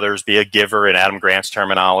help others, be a giver in Adam Grant's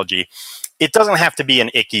terminology. It doesn't have to be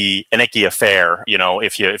an icky affair,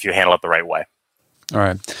 if you handle it the right way. All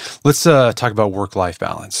right. Let's talk about work-life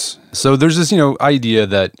balance. So there's this, idea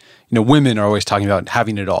that, women are always talking about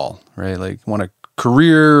having it all, right? Like want a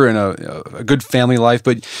career and a good family life,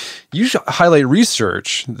 but you should highlight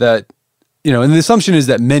research that, and the assumption is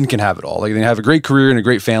that men can have it all. Like they have a great career and a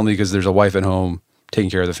great family because there's a wife at home taking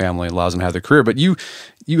care of the family and allows them to have their career. But you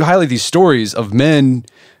highlight these stories of men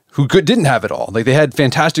who didn't have it all. Like they had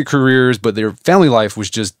fantastic careers, but their family life was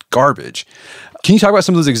just garbage. Can you talk about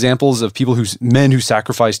some of those examples of men who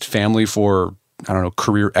sacrificed family for,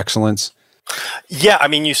 career excellence? Yeah, I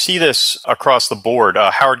mean, you see this across the board.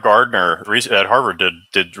 Howard Gardner at Harvard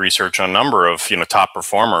did research on a number of top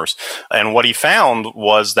performers, and what he found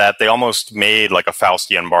was that they almost made like a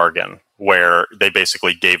Faustian bargain where they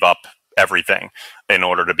basically gave up everything in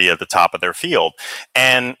order to be at the top of their field.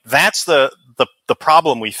 And that's the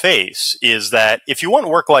problem we face, is that if you want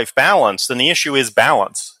work-life balance, then the issue is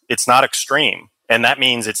balance. It's not extreme. And that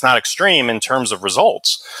means it's not extreme in terms of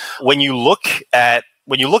results. When you look at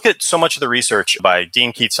so much of the research by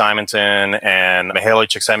Dean Keith Simonton and Mihaly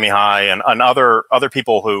Csikszentmihalyi and other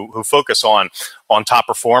people who focus on top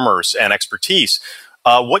performers and expertise,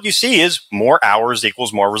 what you see is more hours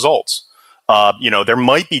equals more results. There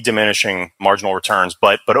might be diminishing marginal returns,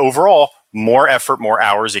 but overall, more effort, more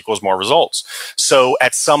hours equals more results. So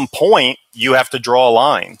at some point, you have to draw a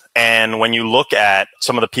line. And when you look at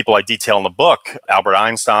some of the people I detail in the book, Albert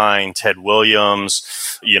Einstein, Ted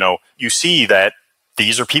Williams, you see that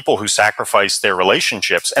these are people who sacrifice their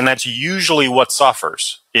relationships. And that's usually what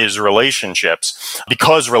suffers, is relationships,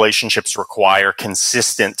 because relationships require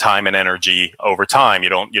consistent time and energy over time. You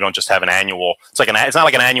don't just have an annual, it's not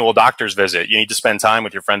like an annual doctor's visit. You need to spend time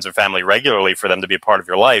with your friends and family regularly for them to be a part of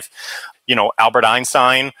your life. Albert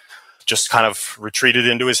Einstein just kind of retreated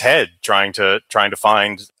into his head, trying to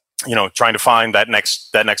find trying to find that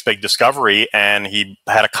next big discovery, and he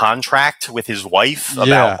had a contract with his wife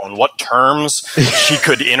about on what terms she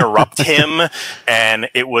could interrupt him, and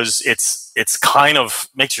it's kind of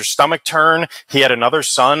makes your stomach turn. He had another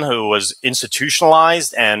son who was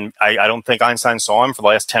institutionalized, and I don't think Einstein saw him for the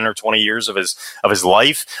last 10 or 20 years of his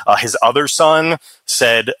life. His other son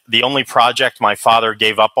said, the only project my father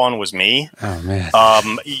gave up on was me. Oh man.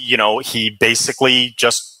 He basically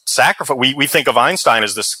just sacrifice. We think of Einstein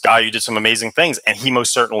as this guy who did some amazing things, and he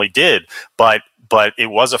most certainly did. But it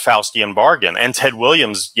was a Faustian bargain. And Ted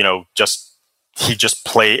Williams, he just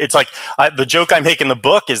played. It's like the joke I make in the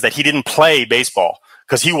book is that he didn't play baseball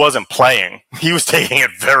because he wasn't playing. He was taking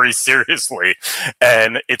it very seriously,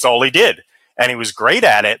 and it's all he did. And he was great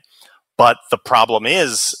at it. But the problem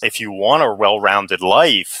is, if you want a well-rounded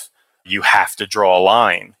life, you have to draw a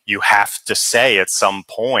line. You have to say at some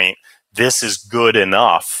point, this is good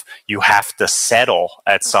enough. You have to settle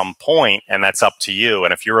at some point, and that's up to you.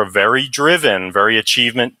 And if you're a very driven, very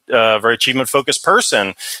achievement focused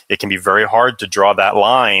person, it can be very hard to draw that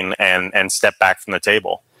line and step back from the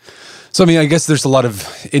table. So, I guess there's a lot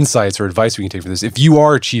of insights or advice we can take from this. If you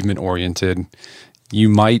are achievement oriented, you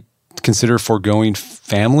might consider foregoing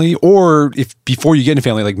family, or if before you get into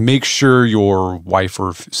family, make sure your wife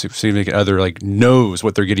or significant other knows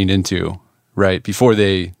what they're getting into, right? Before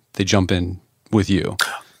they jump in with you.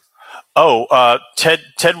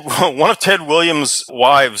 Ted, one of Ted Williams'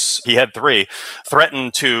 wives, he had 3,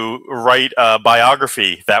 threatened to write a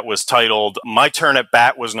biography that was titled "My Turn at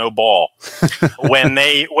Bat Was No Ball." When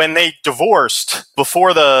they divorced,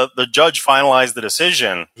 before the judge finalized the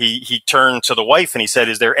decision, he turned to the wife and he said,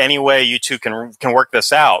 "Is there any way you two can work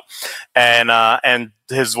this out?" And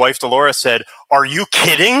his wife Dolores said, "Are you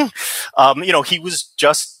kidding?" He was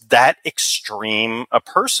just that extreme a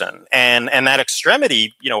person, and that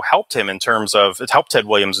extremity, helped him it helped Ted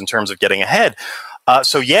Williams in terms of getting ahead.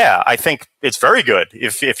 I think it's very good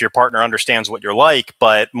if your partner understands what you're like,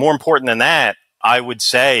 but more important than that, I would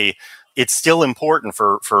say it's still important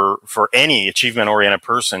for any achievement oriented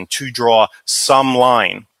person to draw some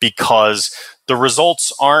line, because the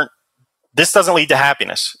results aren't. This doesn't lead to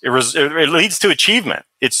happiness. It leads to achievement.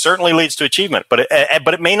 It certainly leads to achievement, but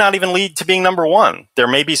it may not even lead to being number one. There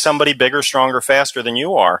may be somebody bigger, stronger, faster than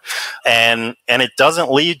you are, and it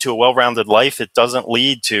doesn't lead to a well-rounded life. It doesn't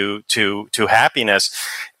lead to happiness,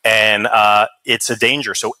 and it's a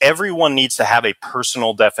danger. So everyone needs to have a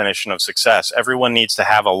personal definition of success. Everyone needs to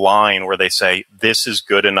have a line where they say, "This is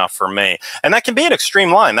good enough for me," and that can be an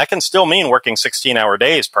extreme line. That can still mean working 16-hour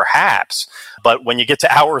days, perhaps. But when you get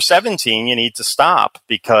to hour 17, you need to stop,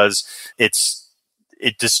 because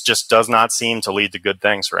it just does not seem to lead to good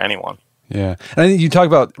things for anyone. Yeah. And I think you talk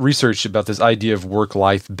about research about this idea of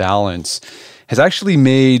work-life balance has actually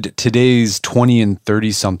made today's 20 and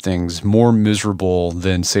 30-somethings more miserable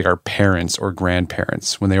than, say, our parents or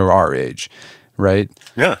grandparents when they were our age, right?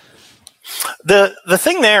 Yeah. The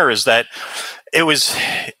thing there is that it was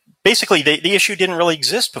basically the issue didn't really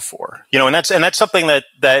exist before, and that's something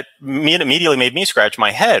that immediately made me scratch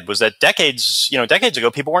my head, was that decades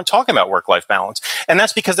ago, people weren't talking about work-life balance. And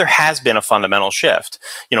that's because there has been a fundamental shift.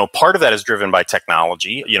 Part of that is driven by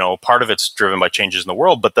technology, part of it's driven by changes in the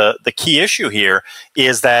world. But the key issue here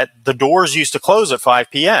is that the doors used to close at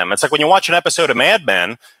 5 p.m. It's like when you watch an episode of Mad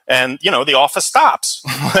Men, and, the office stops.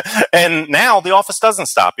 And now the office doesn't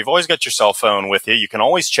stop. You've always got your cell phone with you. You can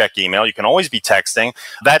always check email. You can always be texting.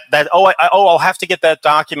 I'll have to get that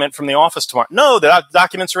document from the office tomorrow. No, the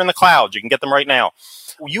documents are in the cloud. You can get them right now.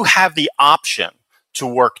 You have the option to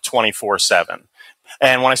work 24/7.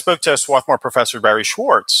 And when I spoke to Swarthmore professor Barry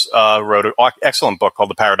Schwartz, wrote an excellent book called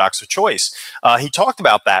The Paradox of Choice, he talked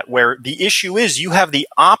about that, where the issue is you have the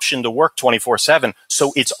option to work 24/7,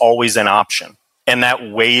 so it's always an option. And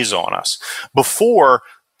that weighs on us. Before,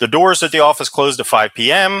 the doors at the office closed at 5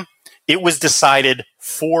 p.m., it was decided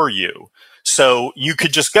for you. So you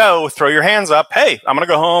could just go, throw your hands up, "Hey, I'm going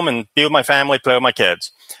to go home and be with my family, play with my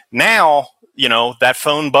kids." Now, that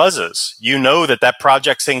phone buzzes. You know that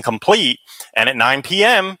project's incomplete, and at 9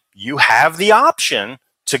 p.m., you have the option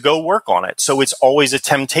to go work on it. So it's always a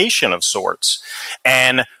temptation of sorts.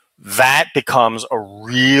 And that becomes a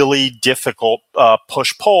really difficult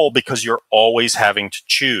push-pull, because you're always having to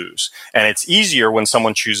choose. And it's easier when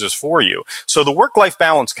someone chooses for you. So the work-life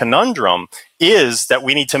balance conundrum is that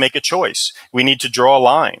we need to make a choice. We need to draw a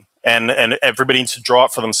line. And everybody needs to draw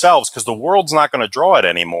it for themselves, because the world's not going to draw it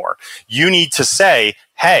anymore. You need to say,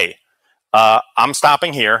 "Hey, I'm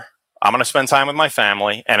stopping here. I'm going to spend time with my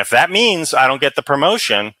family. And if that means I don't get the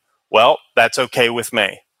promotion, well, that's okay with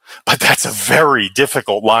me." but that's a very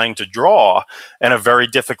difficult line to draw and a very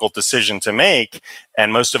difficult decision to make.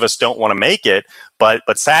 And most of us don't want to make it. But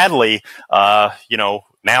sadly,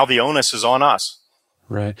 now the onus is on us.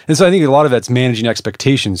 Right. And so I think a lot of that's managing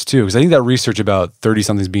expectations too, because I think that research about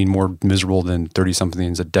 30-somethings being more miserable than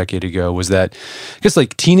 30-somethings a decade ago was that I guess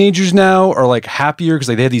like teenagers now are like happier because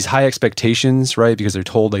like they have these high expectations, right? Because they're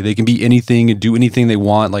told like they can be anything and do anything they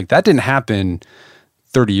want. Like that didn't happen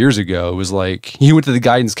 30 years ago. It was like you went to the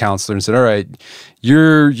guidance counselor and said, all right,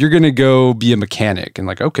 you're going to go be a mechanic. And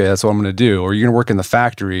like, okay, that's what I'm going to do. Or you're going to work in the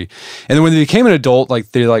factory. And then when they became an adult,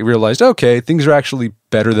 like they like realized, okay, things are actually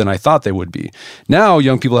better than I thought they would be. Now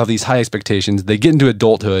young people have these high expectations. They get into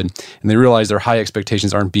adulthood and they realize their high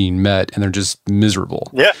expectations aren't being met and they're just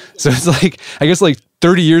miserable. Yeah. So it's like, I guess like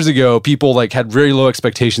 30 years ago, people like had very low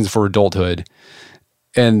expectations for adulthood.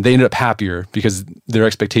 And they ended up happier because their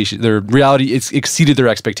reality exceeded their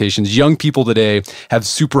expectations. Young people today have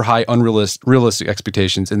super high unrealistic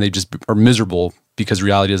expectations, and they just are miserable because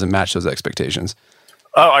reality doesn't match those expectations.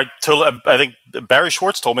 Oh, I think Barry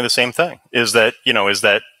Schwartz told me the same thing. Is that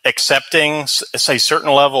accepting a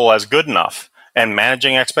certain level as good enough and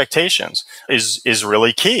managing expectations is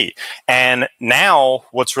really key. And now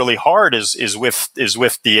what's really hard is with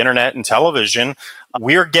the internet and television,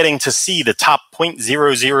 we're getting to see the top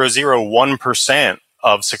 0.0001%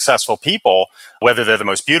 of successful people, whether they're the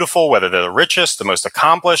most beautiful, whether they're the richest, the most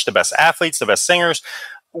accomplished, the best athletes, the best singers.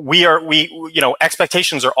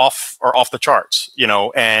 Expectations are off the charts,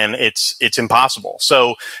 and it's impossible.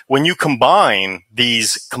 So when you combine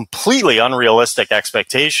these completely unrealistic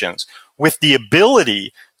expectations with the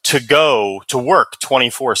ability to go to work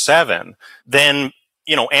 24/7, then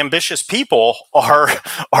ambitious people are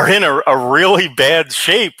in a really bad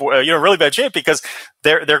shape. Really bad shape because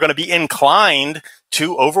they're going to be inclined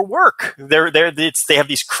to overwork. They have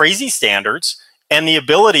these crazy standards and the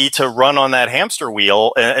ability to run on that hamster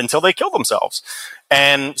wheel until they kill themselves.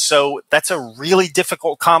 And so that's a really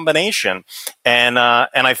difficult combination. And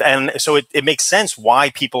so it makes sense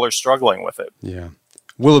why people are struggling with it. Yeah.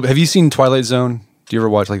 Will, have you seen Twilight Zone? Do you ever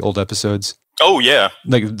watch like old episodes? Oh, yeah.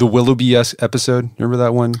 Like the Willoughby episode. Remember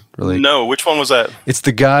that one? No, which one was that? It's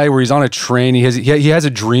the guy where he's on a train. He has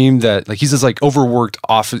a dream that like he's this like overworked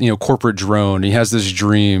corporate drone. He has this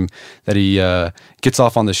dream that he gets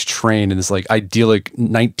off on this train in this like idyllic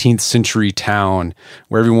 19th century town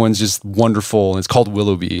where everyone's just wonderful, and it's called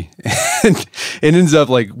Willoughby. And it ends up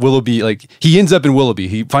like Willoughby, like he ends up in Willoughby.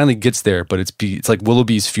 He finally gets there, but it's like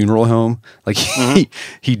Willoughby's funeral home. Like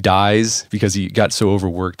he dies because he got so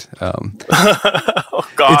overworked. Oh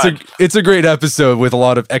God! It's a great episode with a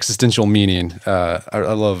lot of existential meaning.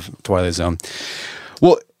 I love Twilight Zone.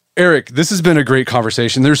 Well, Eric, this has been a great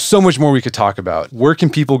conversation. There's so much more we could talk about. Where can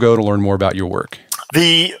people go to learn more about your work?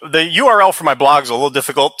 The URL for my blog is a little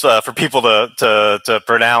difficult for people to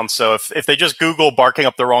pronounce. So if they just Google Barking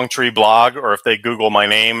Up the Wrong Tree blog, or if they Google my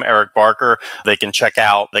name, Eric Barker, they can check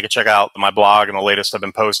out my blog and the latest I've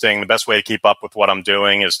been posting. The best way to keep up with what I'm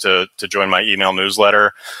doing is to join my email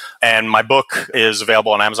newsletter. And my book is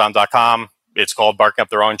available on Amazon.com. It's called Barking Up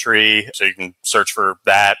the Wrong Tree. So you can search for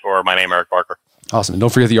that or my name, Eric Barker. Awesome. And don't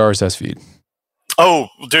forget the RSS feed. Oh,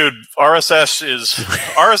 dude, RSS is,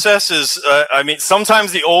 I mean,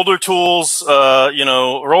 sometimes the older tools,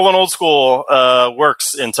 rolling old school,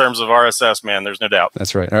 works in terms of RSS, man. There's no doubt.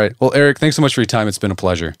 That's right. All right. Well, Eric, thanks so much for your time. It's been a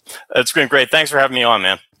pleasure. It's been great. Thanks for having me on,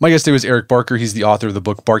 man. My guest today was Eric Barker. He's the author of the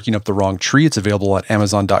book Barking Up the Wrong Tree. It's available at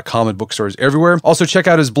Amazon.com and bookstores everywhere. Also, check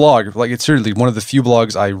out his blog. Like, it's certainly one of the few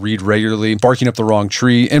blogs I read regularly, Barking Up the Wrong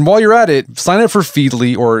Tree. And while you're at it, sign up for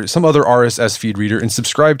Feedly or some other RSS feed reader and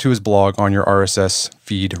subscribe to his blog on your RSS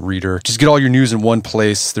feed reader. Just get all your news in one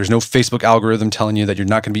place. There's no Facebook algorithm telling you that you're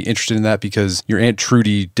not going to be interested in that because your Aunt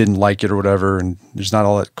Trudy didn't like it or whatever. And there's not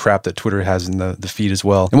all that crap that Twitter has in the feed as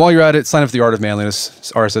well. And while you're at it, sign up for the Art of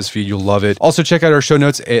Manliness RSS feed. You'll love it. Also, check out our show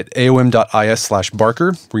notes at aom.is/Barker,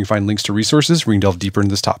 where you can find links to resources where you can delve deeper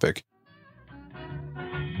into this topic.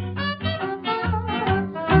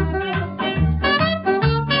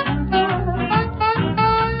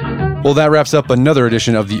 Well, that wraps up another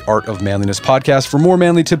edition of the Art of Manliness podcast. For more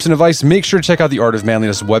manly tips and advice, make sure to check out the Art of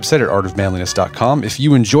Manliness website at artofmanliness.com. If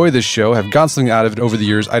you enjoy this show, have gotten something out of it over the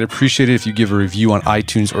years, I'd appreciate it if you give a review on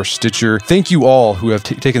iTunes or Stitcher. Thank you all who have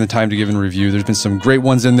taken the time to give a review. There's been some great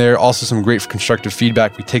ones in there, also some great constructive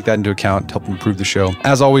feedback. We take that into account to help improve the show.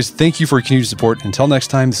 As always, thank you for your continued support. Until next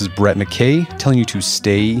time, this is Brett McKay telling you to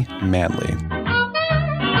stay manly.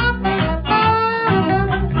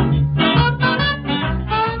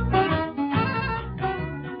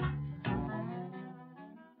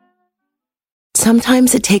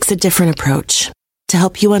 Sometimes it takes a different approach to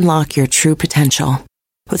help you unlock your true potential.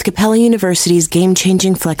 With Capella University's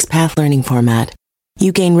game-changing FlexPath learning format,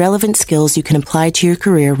 you gain relevant skills you can apply to your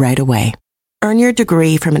career right away. Earn your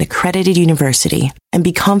degree from an accredited university and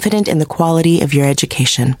be confident in the quality of your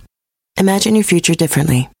education. Imagine your future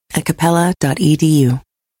differently at capella.edu.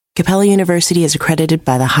 Capella University is accredited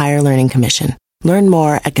by the Higher Learning Commission. Learn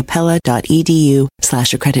more at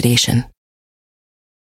capella.edu/accreditation.